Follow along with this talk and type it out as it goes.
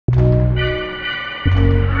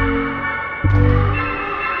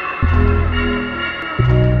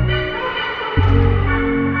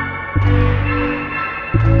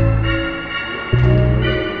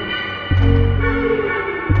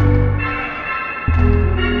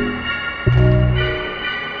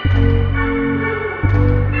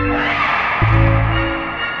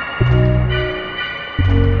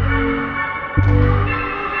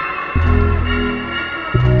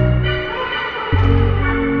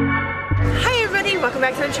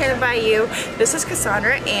welcome back to Enchanted Bayou. This is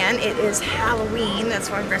Cassandra and it is Halloween. That's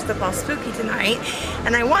why I'm dressed up all spooky tonight.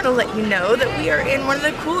 And I want to let you know that we are in one of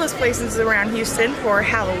the coolest places around Houston for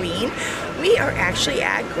Halloween. We are actually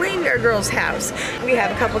at Graveyard Girl's house. We have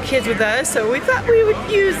a couple kids with us, so we thought we would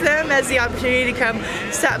use them as the opportunity to come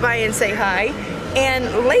stop by and say hi.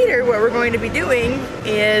 And later what we're going to be doing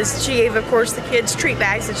is, she gave of course the kids treat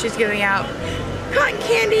bags and she's giving out cotton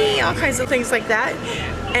candy, all kinds of things like that.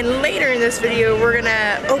 And later in this video, we're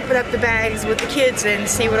gonna open up the bags with the kids and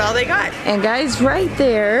see what all they got. And guys, right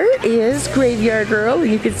there is Graveyard Girl.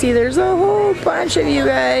 You can see there's a whole bunch of you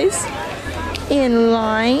guys in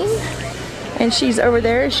line. And she's over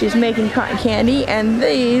there, she's making cotton candy. And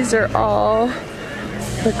these are all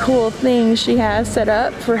the cool things she has set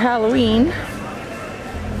up for Halloween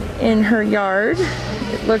in her yard.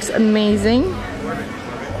 It looks amazing.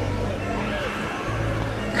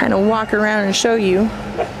 Kind of walk around and show you.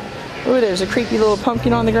 Oh, there's a creepy little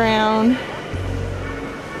pumpkin on the ground.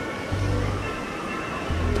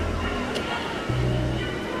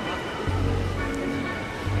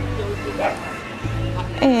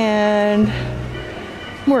 And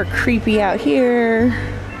more creepy out here.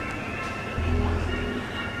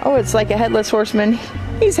 Oh, it's like a headless horseman.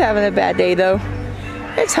 He's having a bad day though.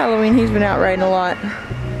 It's Halloween, he's been out riding a lot.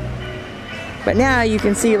 But now you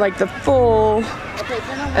can see like the full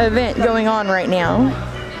event going on right now.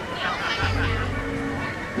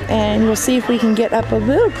 And we'll see if we can get up a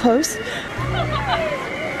little close.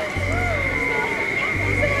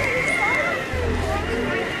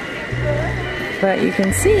 But you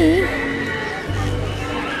can see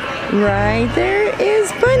right there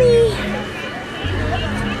is Bunny.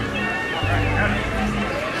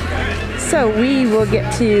 So we will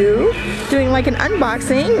get to doing like an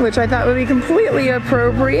unboxing, which I thought would be completely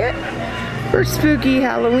appropriate for spooky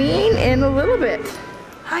Halloween in a little bit.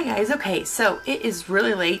 Hi guys, okay, so it is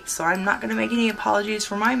really late, so I'm not going to make any apologies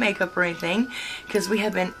for my makeup or anything, because we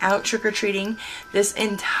have been out trick-or-treating this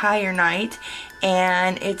entire night,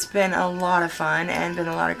 and it's been a lot of fun and been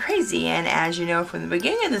a lot of crazy. And as you know from the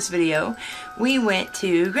beginning of this video, we went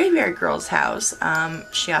to Graveyard Girl's house.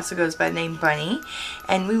 She also goes by the name Bunny,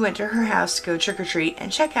 and we went to her house to go trick-or-treat and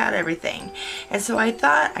check out everything. And so I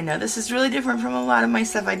thought, I know this is really different from a lot of my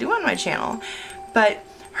stuff I do on my channel, but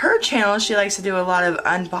her channel, she likes to do a lot of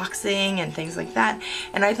unboxing and things like that,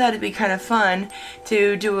 and I thought it'd be kind of fun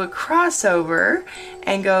to do a crossover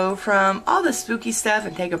and go from all the spooky stuff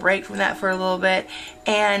and take a break from that for a little bit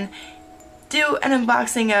and do an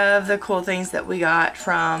unboxing of the cool things that we got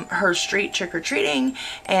from her street trick-or-treating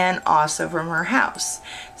and also from her house.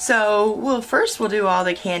 So first we'll do all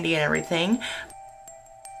the candy and everything.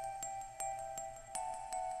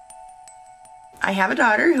 I have a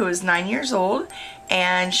daughter who is 9 years old,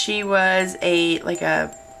 and she was like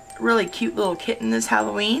a really cute little kitten this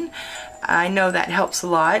Halloween. I know that helps a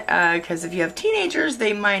lot, because if you have teenagers,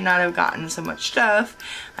 they might not have gotten so much stuff.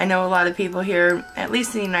 I know a lot of people here, at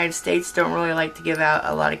least in the United States, don't really like to give out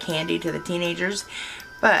a lot of candy to the teenagers.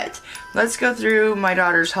 But let's go through my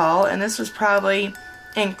daughter's haul, and this was probably,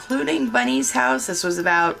 including Bunny's house, this was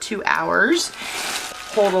about 2 hours.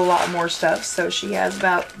 Hold a lot more stuff, so she has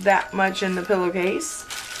about that much in the pillowcase.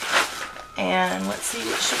 And let's see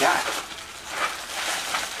what she got.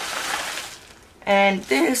 And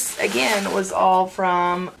this again was all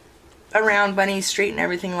from around Bunny Street and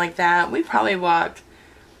everything like that. We probably walked,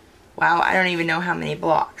 wow, I don't even know how many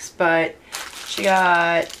blocks, but she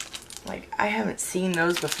got, like, I haven't seen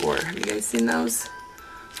those before. Have you guys seen those?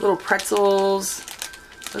 Little pretzels.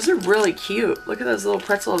 Those are really cute. Look at those little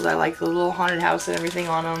pretzels. I like the little haunted house and everything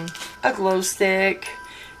on them. A glow stick.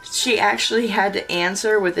 She actually had to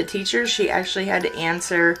answer with the teacher. She actually had to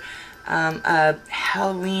answer a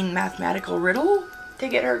Halloween mathematical riddle to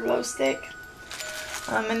get her glow stick.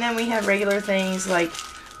 And then we have regular things like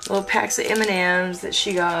little packs of M&Ms that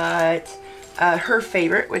she got. Her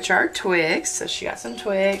favorite, which are Twix. So she got some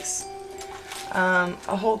Twix.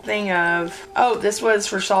 A whole thing of, oh, this was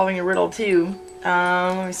for solving a riddle too.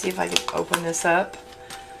 Let me see if I can open this up.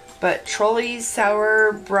 But Trolleys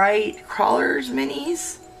Sour Bright Crawlers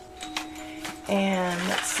Minis. And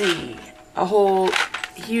let's see, a whole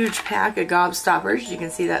huge pack of Gobstoppers. You can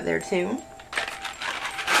see that there too.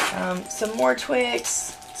 Some more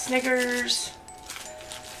Twix, Snickers,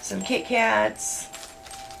 some Kit Kats,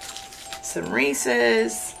 some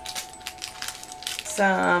Reese's,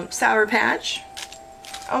 some Sour Patch.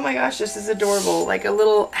 Oh my gosh, this is adorable. Like a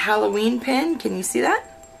little Halloween pin. Can you see that?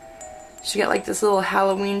 She got like this little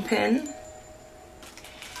Halloween pin.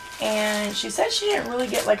 And she said she didn't really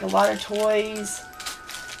get like a lot of toys.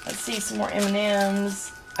 Let's see, some more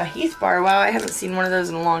M&Ms. A Heath bar. Wow, I haven't seen one of those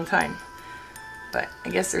in a long time. but I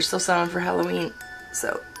guess they're still selling for Halloween.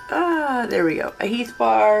 So, there we go. A Heath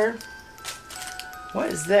bar. What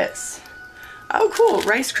is this? Oh, cool.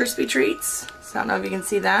 Rice Krispie treats. So I don't know if you can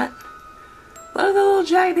see that. Look at the little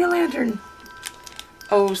jack-o'-lantern.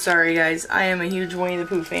 Oh, sorry guys. I am a huge Winnie the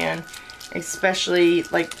Pooh fan. Especially,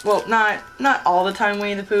 like, well, not all the time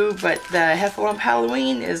Winnie the Pooh, but the Heffalump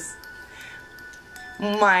Halloween is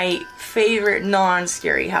my favorite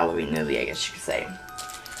non-scary Halloween movie, I guess you could say.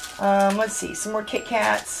 Let's see. Some more Kit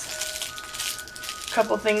Kats. A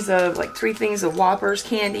couple things of, like, 3 things of Whoppers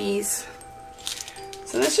candies.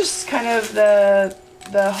 So this is just kind of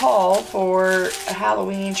the haul for a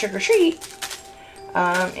Halloween trick-or-treat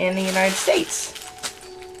in the United States.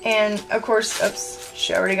 And, of course, oops,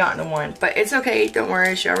 she already gotten one. But it's okay, don't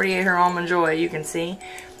worry, she already ate her Almond Joy, you can see.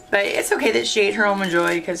 But it's okay that she ate her Almond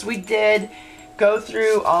Joy, because we did go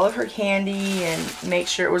through all of her candy and make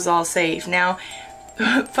sure it was all safe. Now,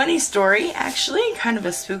 funny story, actually, kind of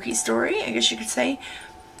a spooky story, I guess you could say.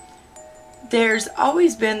 There's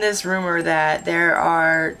always been this rumor that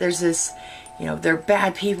there's this, you know, there are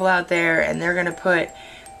bad people out there and they're going to put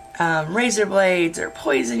razor blades or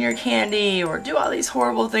poison your candy or do all these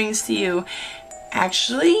horrible things to you.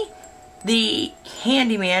 Actually, the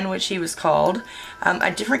Candyman, which he was called,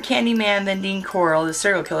 a different Candyman than Dean Corll, the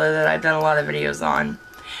serial killer that I've done a lot of videos on,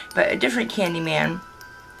 but a different Candyman,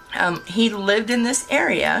 he lived in this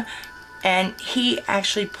area and he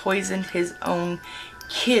actually poisoned his own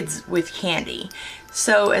kids with candy.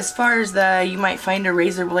 So as far as you might find a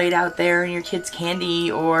razor blade out there in your kid's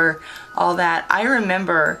candy or all that, I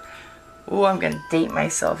remember, oh, I'm gonna date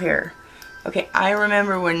myself here. Okay, I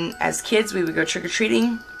remember when as kids we would go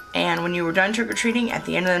trick-or-treating, and when you were done trick-or-treating at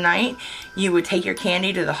the end of the night, you would take your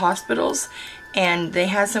candy to the hospitals, and they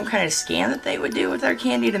had some kind of scan that they would do with our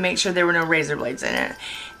candy to make sure there were no razor blades in it.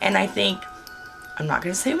 And I think, I'm not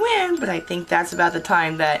gonna say when, but I think that's about the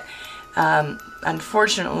time that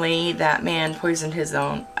unfortunately that man poisoned his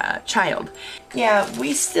own child. Yeah,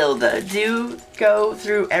 we still do go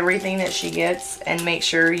through everything that she gets and make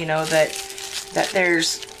sure, you know, that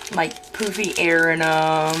there's like poofy air in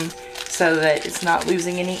them so that it's not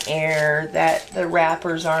losing any air, that the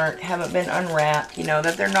wrappers haven't been unwrapped, you know,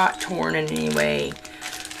 that they're not torn in any way.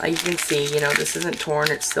 Like you can see, you know, this isn't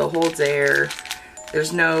torn, it still holds air.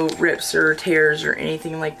 There's no rips or tears or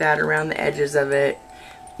anything like that around the edges of it.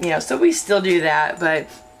 You know, so we still do that, but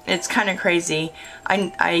it's kind of crazy.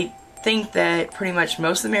 I think that pretty much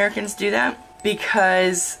most Americans do that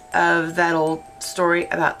because of that old story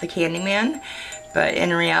about the Candyman. But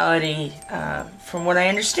in reality, from what I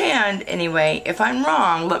understand, anyway, if I'm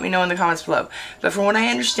wrong, let me know in the comments below. But from what I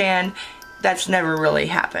understand, that's never really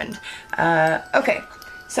happened. Okay,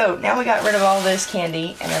 so now we got rid of all this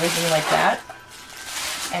candy and everything like that.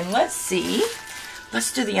 And let's see.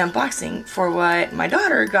 Let's do the unboxing for what my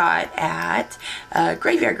daughter got at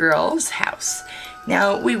Graveyard Girl's house.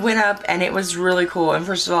 Now, we went up and it was really cool. And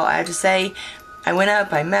first of all, I have to say, I went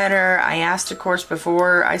up, I met her, I asked, of course,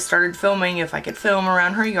 before I started filming if I could film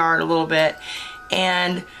around her yard a little bit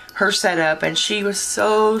and her setup, and she was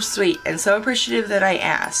so sweet and so appreciative that I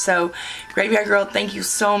asked. So, Graveyard Girl, thank you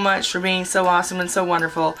so much for being so awesome and so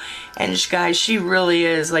wonderful. And guys, she really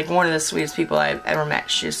is like one of the sweetest people I've ever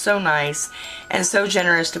met. She's so nice and so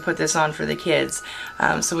generous to put this on for the kids.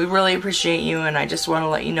 So we really appreciate you, and I just want to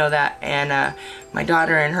let you know that. And my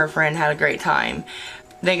daughter and her friend had a great time.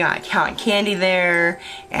 They got cotton candy there,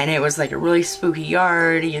 and it was like a really spooky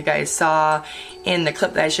yard. You guys saw in the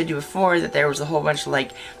clip that I showed you before that there was a whole bunch of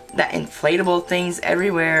like that inflatable things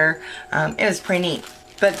everywhere. It was pretty neat.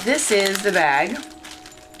 But this is the bag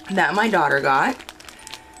that my daughter got.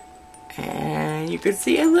 And you can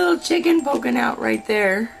see a little chicken poking out right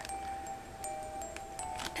there.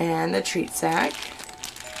 And the treat sack.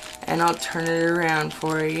 And I'll turn it around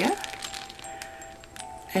for you.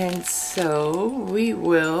 And so we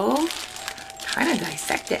will kind of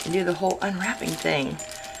dissect it and do the whole unwrapping thing.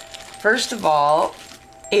 First of all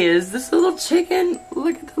is this little chicken.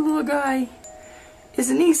 Look at the little guy.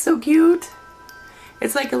 Isn't he so cute?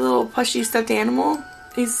 It's like a little plushy stuffed animal.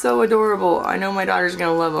 He's so adorable. I know my daughter's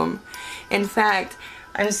gonna love him. In fact,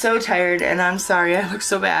 I'm so tired and I'm sorry I look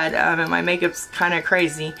so bad and my makeup's kind of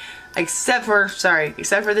crazy. Except for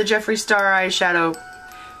the Jeffree Star eyeshadow.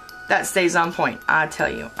 That stays on point, I tell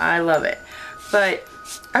you. I love it. But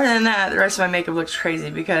other than that, the rest of my makeup looks crazy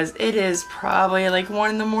because it is probably like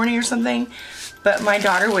 1 in the morning or something. But my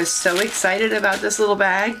daughter was so excited about this little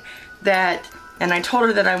bag that, and I told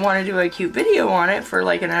her that I want to do a cute video on it for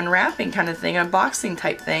like an unwrapping kind of thing, unboxing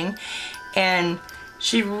type thing. And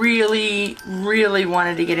she really, really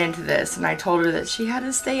wanted to get into this. And I told her that she had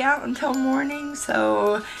to stay out until morning.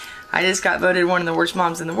 So I just got voted one of the worst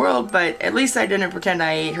moms in the world, but at least I didn't pretend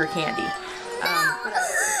I ate her candy.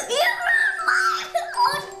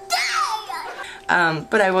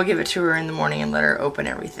 But I will give it to her in the morning and let her open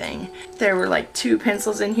everything. There were like 2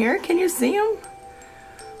 pencils in here. Can you see them?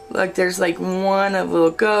 Look, there's like one of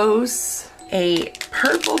little ghosts. A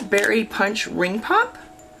purple berry punch ring pop.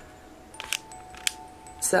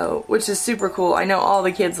 So, which is super cool. I know all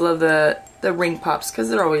the kids love the ring pops because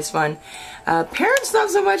they're always fun. Parents not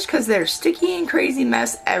so much because they're sticky and crazy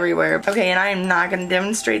mess everywhere. Okay, and I am not going to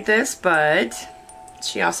demonstrate this, but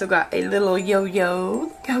she also got a little yo-yo.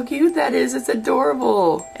 Look how cute that is. It's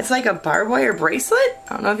adorable. It's like a barbed wire bracelet.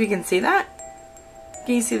 I don't know if you can see that.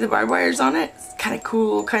 Can you see the barbed wires on it? It's kind of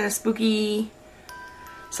cool, kind of spooky.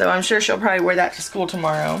 So I'm sure she'll probably wear that to school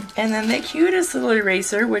tomorrow. And then the cutest little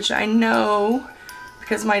eraser, which I know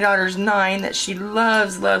because my daughter's 9 that she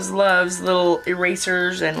loves little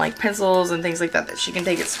erasers and like pencils and things like that she can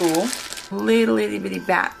take at school. Little itty bitty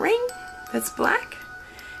bat ring that's black.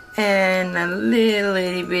 And a little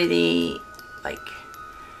itty bitty like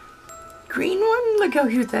green one. Look how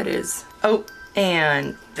cute that is. Oh,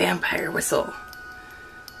 and vampire whistle.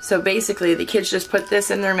 So basically the kids just put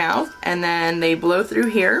this in their mouth and then they blow through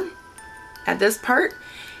here at this part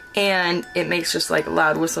and it makes just like a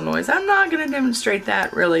loud whistle noise. I'm not going to demonstrate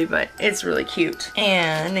that really, but it's really cute.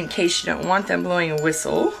 And in case you don't want them blowing a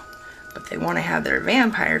whistle, but they want to have their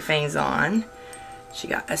vampire fangs on, she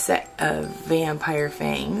got a set of vampire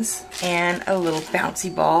fangs and a little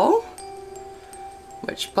bouncy ball,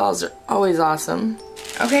 which balls are always awesome.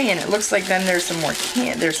 Okay, and it looks like then there's some more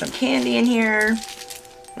there's some candy in here.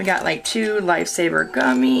 We got like 2 Lifesaver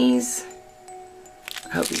gummies.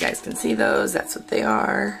 I hope you guys can see those. That's what they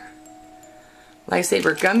are.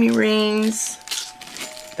 Lifesaver gummy rings.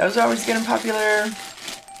 Those are always getting popular.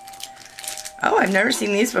 Oh, I've never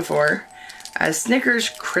seen these before. A Snickers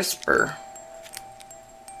Crisper.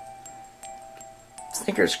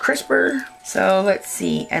 Snickers Crisper. So let's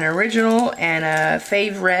see. An original and a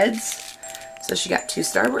Fave Reds. So she got 2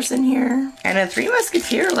 Starbursts in here. And a 3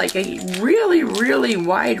 Musketeer, like a really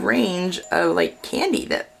wide range of like candy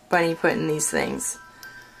that Bunny put in these things.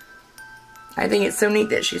 I think it's so neat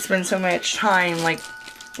that she spends so much time like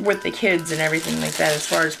with the kids and everything like that as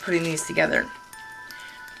far as putting these together.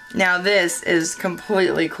 Now this is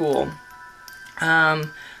completely cool.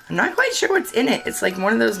 I'm not quite sure what's in it. It's like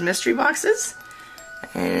one of those mystery boxes.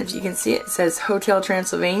 And if you can see it, it says Hotel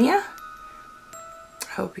Transylvania.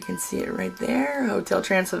 I hope you can see it right there. Hotel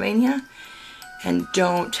Transylvania. And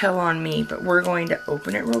don't tell on me, but we're going to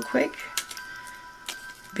open it real quick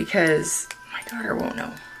because my daughter won't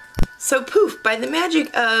know. So poof, by the magic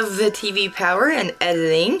of the TV power and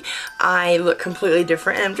editing, I look completely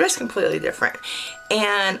different and I'm dressed completely different.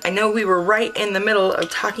 And I know we were right in the middle of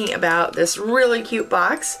talking about this really cute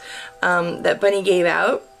box that Bunny gave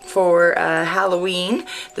out for Halloween,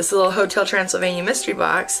 this little Hotel Transylvania mystery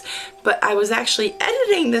box, but I was actually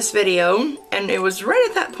editing this video and it was right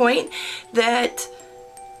at that point that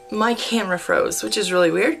my camera froze, which is really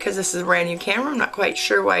weird because this is a brand new camera. I'm not quite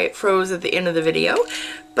sure why it froze at the end of the video,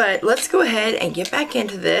 but let's go ahead and get back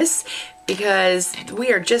into this because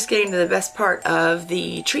we are just getting to the best part of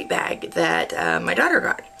the treat bag that my daughter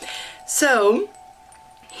got. So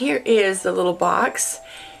here is the little box.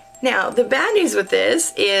 Now the bad news with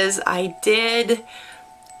this is I did,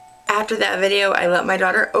 after that video, I let my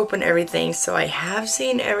daughter open everything, so I have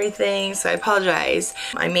seen everything, so I apologize.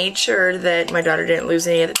 I made sure that my daughter didn't lose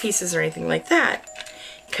any of the pieces or anything like that,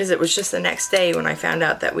 because it was just the next day when I found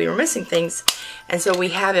out that we were missing things, and so we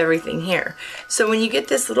have everything here. So when you get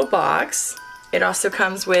this little box, it also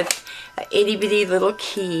comes with an itty bitty little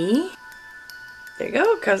key. There you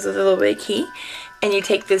go, it comes with a little bitty key, and you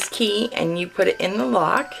take this key and you put it in the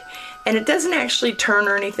lock, and it doesn't actually turn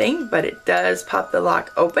or anything, but it does pop the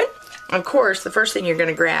lock open. Of course, the first thing you're going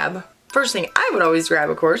to grab, first thing I would always grab,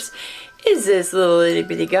 of course, is this little itty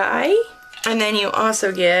bitty guy. And then you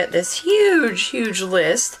also get this huge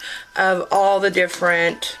list of all the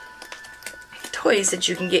different toys that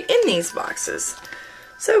you can get in these boxes.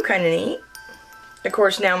 So kind of neat. Of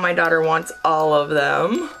course, now my daughter wants all of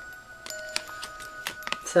them.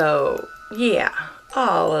 So, yeah,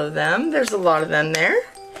 all of them. There's a lot of them there.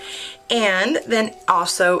 And then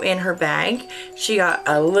also in her bag, she got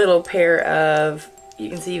a little pair of, you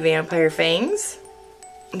can see, vampire fangs.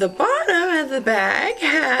 The bottom of the bag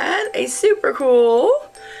had a super cool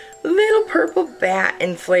little purple bat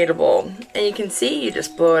inflatable. And you can see, you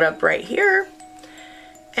just blow it up right here.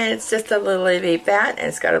 And it's just a little baby bat, and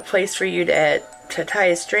it's got a place for you to tie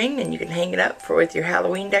a string, and you can hang it up with your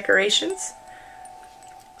Halloween decorations.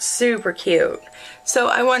 super cute. So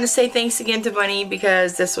I want to say thanks again to Bunny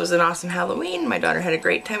because this was an awesome Halloween. My daughter had a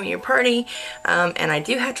great time at your party, and I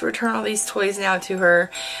do have to return all these toys now to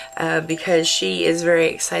her because she is very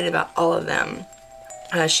excited about all of them.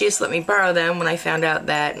 She just let me borrow them when I found out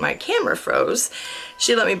that my camera froze.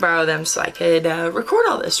 She let me borrow them so I could record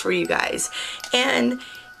all this for you guys. And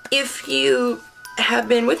if you have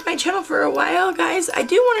been with my channel for a while, guys, I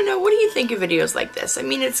do want to know, what do you think of videos like this? I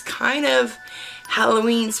mean, it's kind of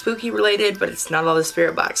Halloween spooky related, but it's not all the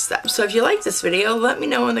spirit box stuff. So if you like this video, let me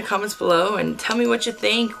know in the comments below and tell me what you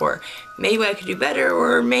think, or maybe I could do better,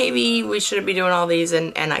 or maybe we shouldn't be doing all these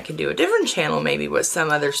and I could do a different channel maybe with some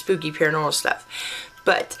other spooky paranormal stuff.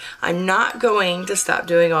 But I'm not going to stop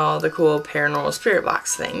doing all the cool paranormal spirit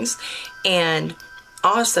box things. And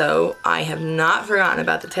also, I have not forgotten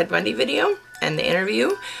about the Ted Bundy video and the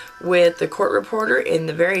interview with the court reporter in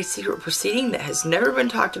the very secret proceeding that has never been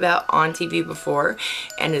talked about on TV before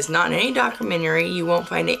and is not in any documentary. You won't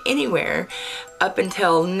find it anywhere. Up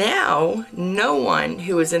until now, no one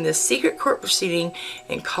who was in this secret court proceeding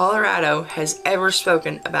in Colorado has ever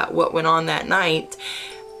spoken about what went on that night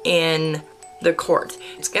in the court.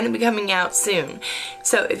 It's going to be coming out soon.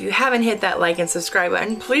 So if you haven't hit that like and subscribe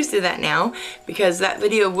button, please do that now, because that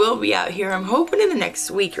video will be out here, I'm hoping, in the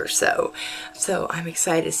next week or so. So I'm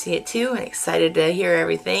excited to see it too, and excited to hear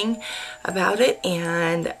everything about it,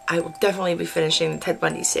 and I will definitely be finishing the Ted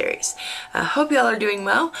Bundy series. I hope y'all are doing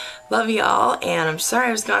well. Love y'all, and I'm sorry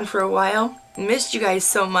I was gone for a while. Missed you guys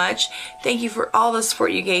so much. Thank you for all the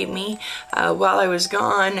support you gave me while I was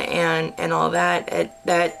gone and all that.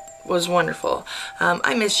 That was wonderful.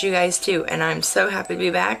 I miss you guys too, and I'm so happy to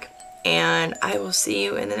be back, and I will see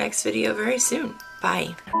you in the next video very soon.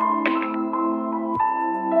 Bye.